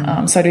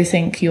other. So I do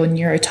think your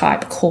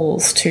neurotype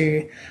calls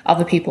to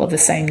other people of the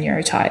same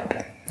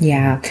neurotype.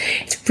 Yeah.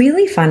 It's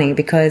really funny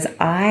because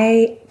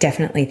I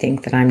definitely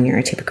think that I'm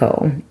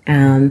neurotypical.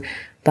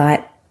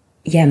 But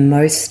yeah,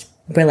 most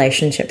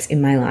relationships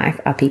in my life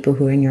are people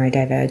who are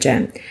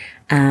neurodivergent.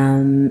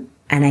 And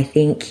I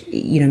think,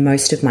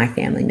 most of my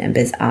family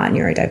members are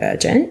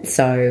neurodivergent.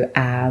 So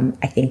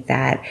I think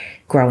that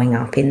growing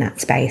up in that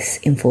space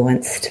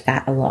influenced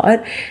that a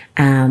lot.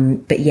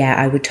 But yeah,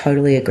 I would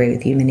totally agree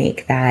with you,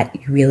 Monique, that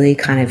you really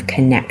kind of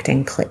connect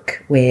and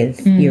click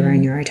with your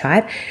own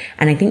neurotype.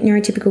 And I think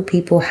neurotypical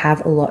people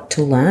have a lot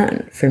to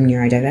learn from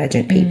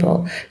neurodivergent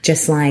people,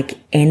 just like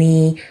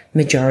any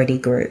majority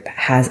group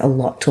has a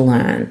lot to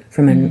learn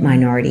from a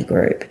minority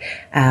group,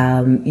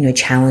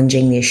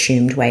 challenging the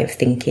assumed way of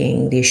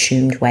thinking, the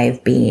assumed way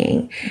of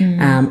being.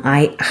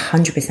 I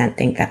 100%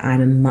 think that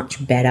I'm a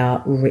much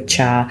better,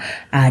 richer,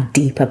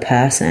 deeper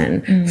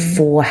person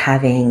for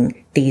having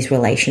these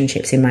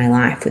relationships in my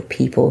life with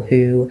people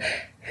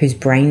whose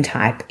brain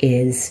type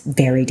is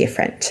very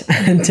different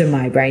to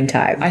my brain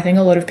type. I think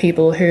a lot of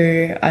people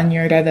who are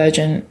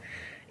neurodivergent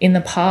in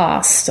the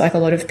past, like a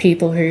lot of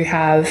people who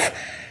have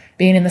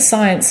been in the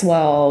science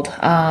world,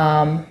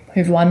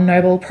 who've won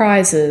Nobel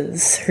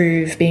Prizes,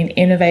 who've been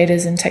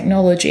innovators in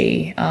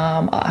technology.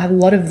 A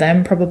lot of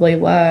them probably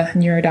were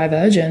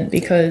neurodivergent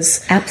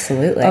because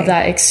absolutely of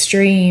that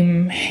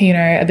extreme,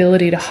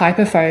 ability to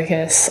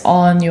hyperfocus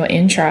on your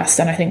interest.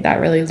 And I think that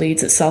really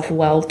leads itself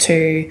well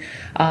to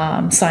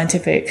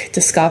scientific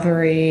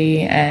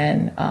discovery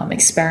and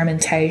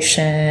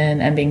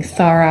experimentation and being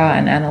thorough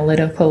and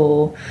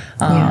analytical.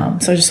 So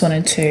I just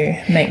wanted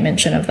to make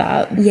mention of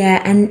that.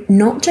 Yeah, and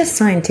not just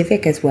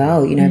scientific as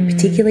well,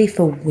 particularly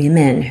for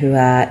women who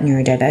are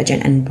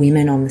neurodivergent and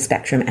women on the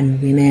spectrum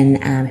and women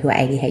who are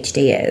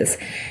ADHDers,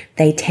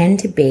 they tend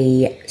to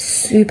be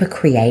super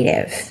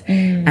creative.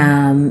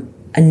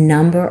 A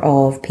number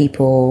of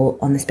people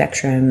on the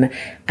spectrum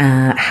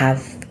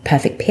have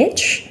perfect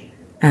pitch.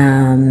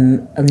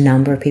 A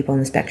number of people on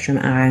the spectrum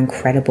are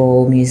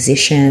incredible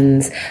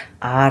musicians,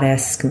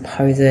 artists,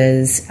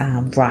 composers,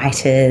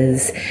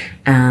 writers,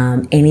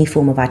 any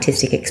form of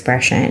artistic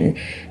expression.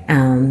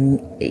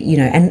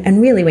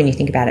 And really when you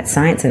think about it,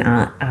 science and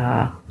art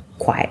are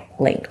quite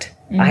linked.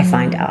 I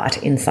find art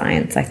in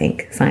science. I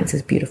think science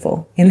is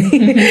beautiful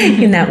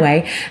in that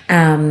way.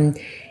 And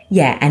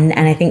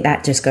I think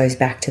that just goes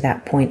back to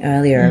that point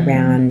earlier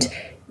around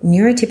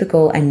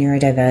neurotypical and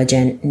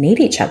neurodivergent need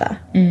each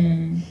other,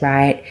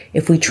 right?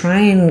 If we try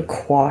and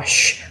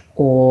quash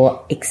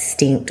or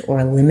extinct or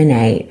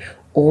eliminate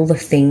all the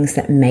things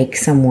that make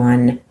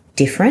someone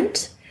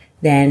different,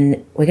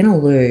 then we're going to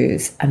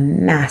lose a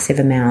massive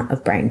amount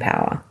of brain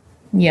power.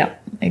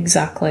 Yep,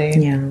 exactly.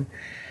 Yeah.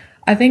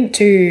 I think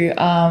too,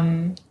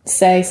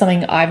 say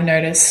something I've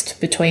noticed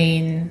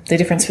between the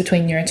difference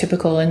between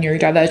neurotypical and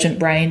neurodivergent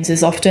brains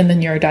is often the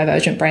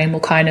neurodivergent brain will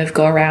kind of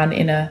go around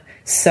in a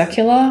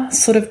circular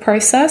sort of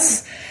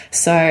process.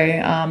 So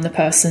the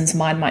person's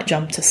mind might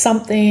jump to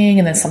something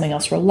and then something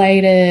else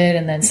related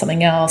and then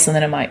something else, and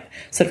then it might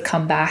sort of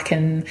come back,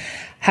 and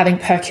having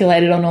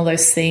percolated on all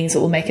those things, it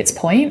will make its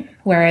point.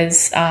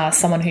 Whereas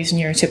someone who's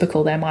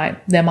neurotypical,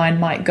 their mind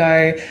might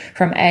go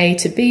from A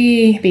to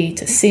B, B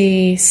to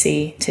C,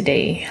 C to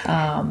D.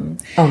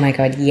 Oh my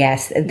God,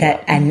 yes.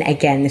 And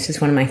again, this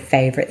is one of my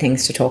favorite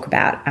things to talk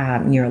about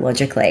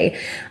neurologically.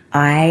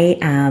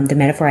 The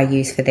metaphor I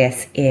use for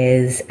this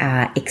is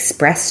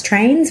express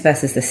trains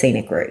versus the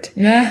scenic route.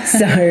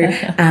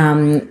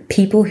 So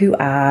people who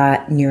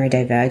are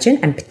neurodivergent,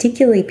 and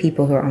particularly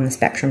people who are on the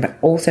spectrum, but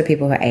also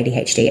people who are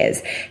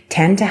ADHDers,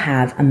 tend to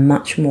have a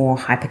much more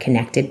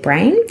hyperconnected brain.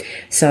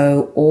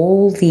 So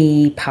all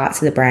the parts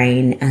of the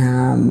brain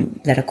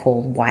that are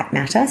called white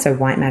matter. So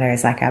white matter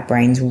is like our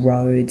brain's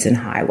roads and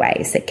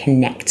highways that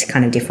connect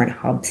kind of different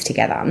hubs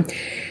together.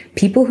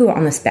 People who are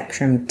on the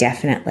spectrum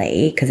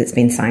definitely, because it's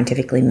been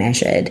scientifically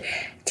measured,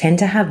 tend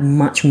to have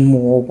much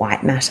more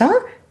white matter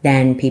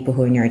than people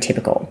who are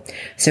neurotypical.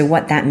 So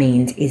what that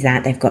means is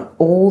that they've got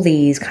all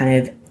these kind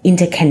of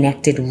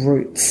interconnected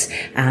routes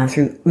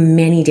through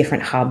many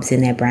different hubs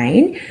in their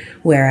brain,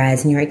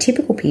 whereas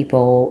neurotypical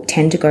people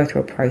tend to go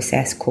through a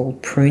process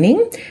called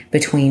pruning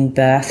between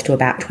birth to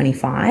about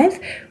 25,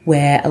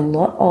 where a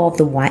lot of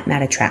the white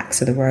matter tracks,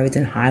 so the roads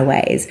and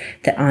highways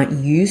that aren't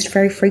used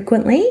very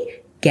frequently,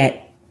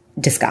 get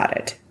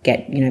discarded,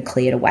 get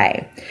cleared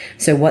away.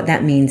 So what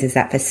that means is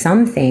that for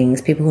some things,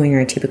 people who are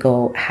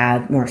neurotypical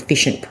have more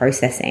efficient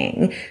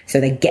processing, so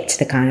they get to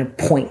the kind of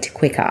point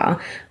quicker,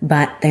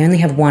 but they only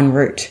have one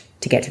route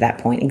to get to that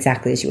point,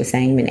 exactly as you were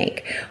saying,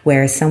 Monique.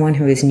 Whereas someone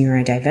who is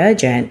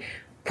neurodivergent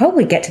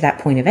probably get to that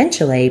point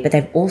eventually, but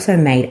they've also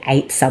made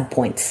 8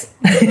 subpoints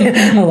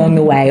along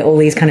the way, all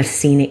these kind of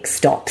scenic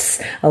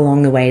stops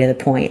along the way to the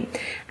point.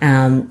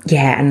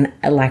 And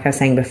like I was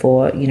saying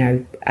before,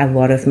 a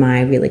lot of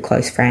my really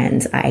close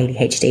friends are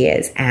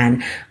ADHDers,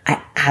 and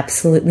I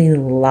absolutely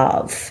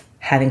love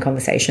having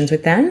conversations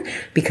with them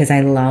because I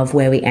love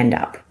where we end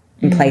up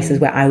in places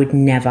where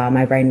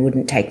my brain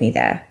wouldn't take me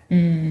there.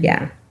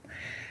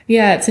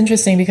 Yeah, it's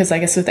interesting because I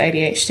guess with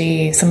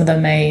ADHD, some of the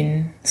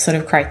main sort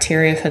of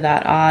criteria for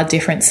that are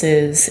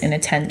differences in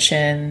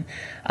attention,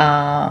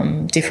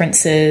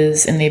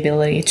 differences in the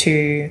ability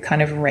to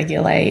kind of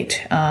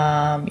regulate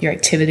your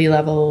activity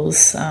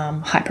levels,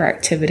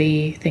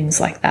 hyperactivity, things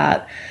like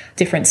that,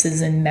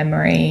 differences in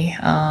memory.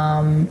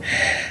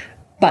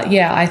 But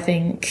yeah, I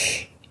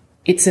think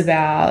it's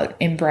about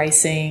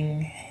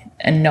embracing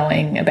and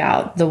knowing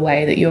about the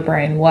way that your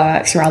brain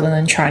works rather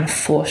than trying to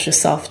force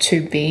yourself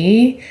to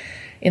be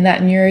in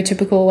that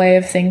neurotypical way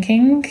of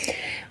thinking.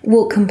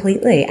 Well,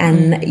 completely.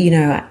 And,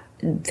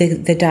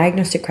 the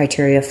diagnostic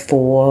criteria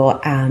for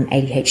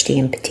ADHD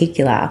in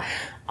particular,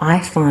 I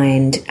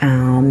find,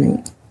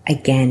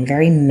 again,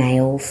 very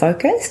male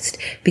focused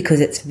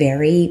because it's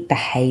very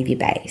behavior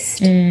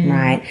based,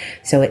 right?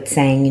 So it's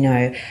saying,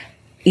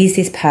 is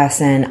this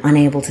person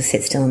unable to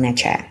sit still in their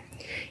chair?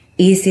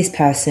 Is this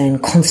person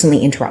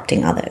constantly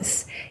interrupting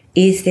others?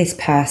 Is this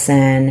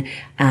person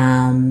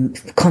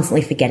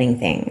constantly forgetting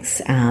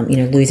things,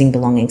 losing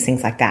belongings,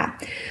 things like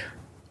that?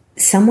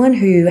 Someone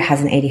who has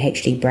an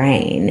ADHD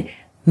brain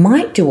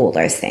might do all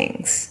those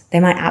things. They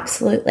might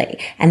absolutely.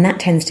 And that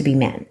tends to be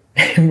men.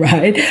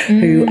 right?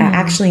 Who are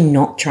actually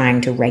not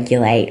trying to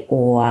regulate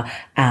or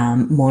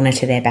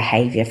monitor their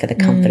behavior for the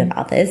comfort of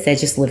others. They're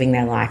just living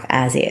their life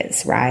as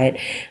is, right?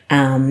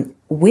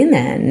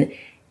 Women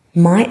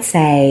might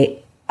say,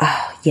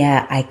 oh,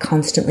 yeah, I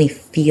constantly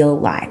feel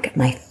like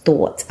my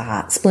thoughts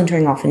are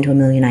splintering off into a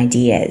million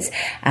ideas.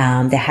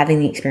 They're having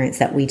the experience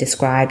that we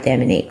described there,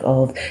 Monique,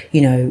 of,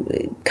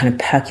 kind of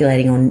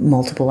percolating on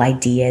multiple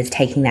ideas,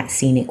 taking that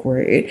scenic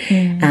route.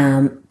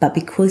 But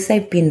because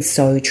they've been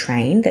so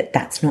trained that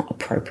that's not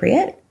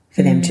appropriate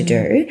for them to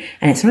do,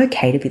 and it's not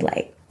okay to be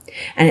late.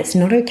 And it's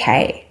not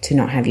okay to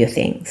not have your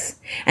things.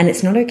 And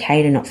it's not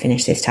okay to not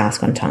finish this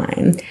task on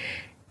time.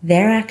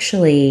 They're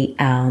actually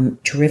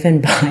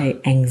driven by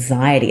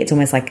anxiety. It's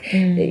almost like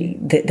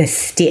the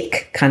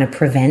stick kind of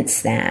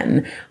prevents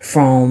them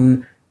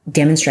from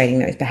demonstrating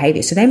those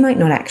behaviors. So they might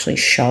not actually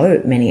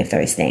show many of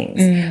those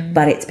things,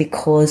 but it's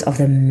because of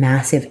the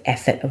massive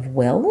effort of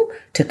will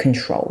to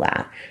control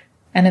that.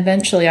 And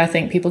eventually I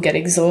think people get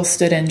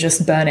exhausted and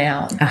just burn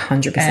out.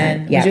 100%.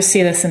 And we just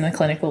see this in the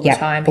clinic all the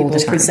time. People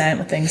present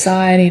with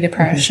anxiety,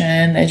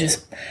 depression. They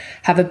just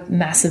have a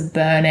massive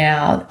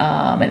burnout.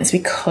 And it's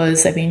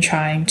because they've been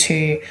trying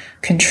to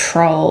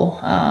control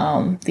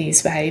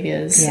these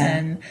behaviors.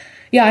 And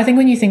I think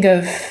when you think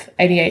of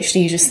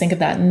ADHD, you just think of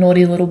that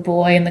naughty little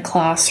boy in the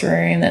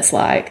classroom that's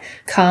like,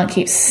 can't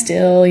keep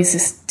still. He's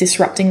just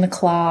disrupting the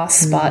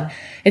class. But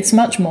it's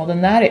much more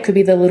than that. It could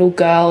be the little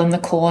girl in the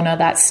corner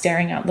that's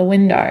staring out the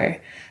window,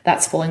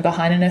 that's falling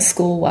behind in her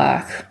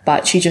schoolwork,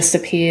 but she just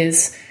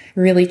appears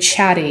really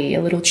chatty,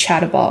 a little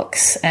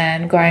chatterbox,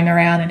 and going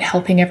around and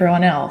helping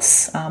everyone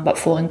else, but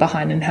falling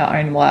behind in her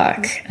own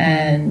work.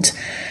 And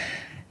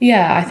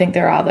I think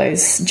there are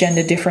those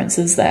gender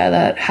differences there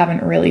that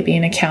haven't really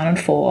been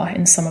accounted for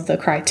in some of the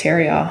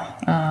criteria,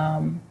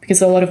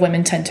 because a lot of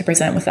women tend to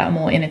present with that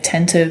more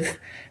inattentive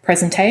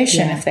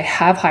presentation. If they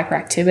have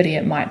hyperactivity,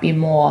 it might be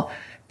more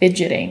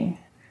fidgeting.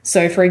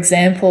 So, for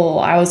example,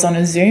 I was on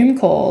a Zoom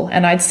call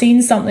and I'd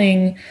seen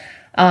something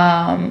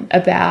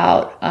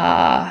about,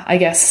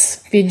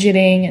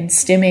 fidgeting and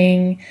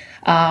stimming.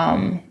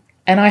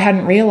 And I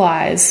hadn't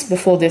realized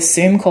before this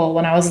Zoom call,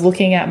 when I was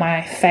looking at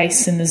my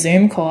face in the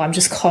Zoom call, I'm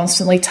just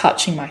constantly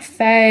touching my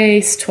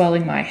face,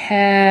 twirling my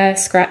hair,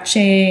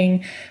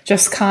 scratching,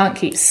 just can't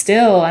keep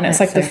still. And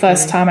it's like the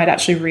first time I'd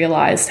actually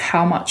realized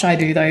how much I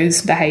do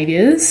those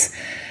behaviors.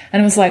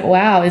 And it was like,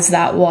 wow, is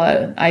that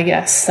what I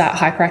guess that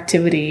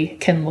hyperactivity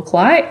can look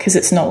like? Because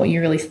it's not what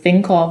you really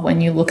think of when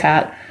you look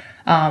at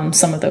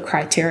some of the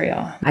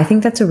criteria. I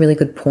think that's a really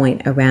good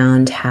point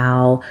around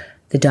how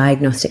the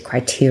diagnostic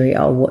criteria,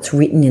 or what's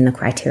written in the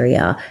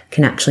criteria,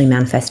 can actually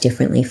manifest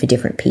differently for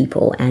different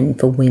people and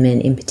for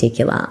women in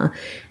particular.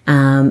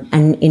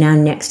 And in our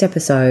next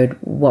episode,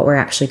 what we're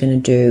actually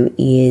going to do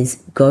is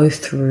go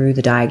through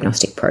the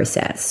diagnostic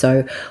process.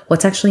 So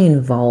what's actually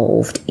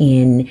involved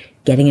in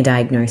getting a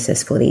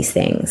diagnosis for these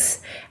things.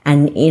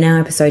 And in our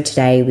episode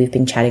today, we've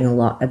been chatting a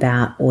lot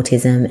about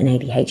autism and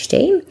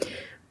ADHD,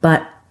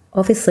 but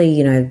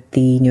obviously,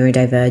 the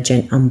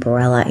neurodivergent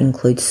umbrella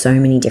includes so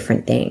many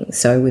different things.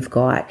 So we've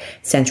got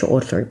central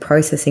auditory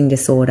processing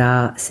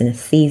disorder,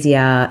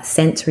 synesthesia,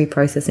 sensory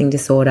processing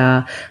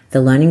disorder,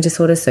 the learning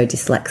disorders, so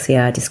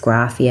dyslexia,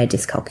 dysgraphia,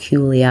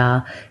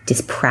 dyscalculia,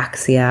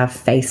 dyspraxia,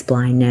 face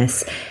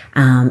blindness,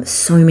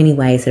 so many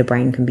ways that a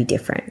brain can be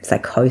different,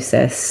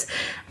 psychosis.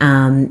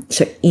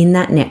 So in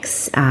that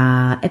next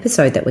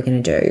episode that we're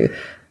going to do,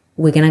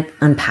 we're going to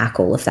unpack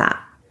all of that.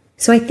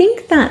 So I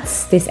think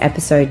that's this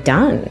episode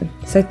done.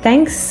 So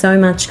thanks so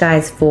much,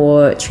 guys,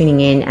 for tuning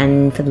in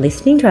and for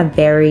listening to our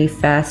very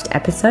first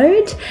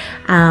episode.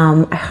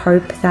 I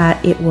hope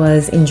that it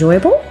was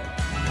enjoyable.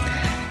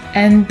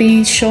 And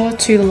be sure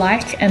to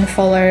like and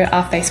follow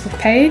our Facebook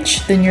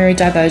page, the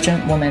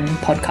Neurodivergent Woman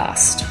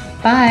Podcast.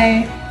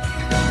 Bye.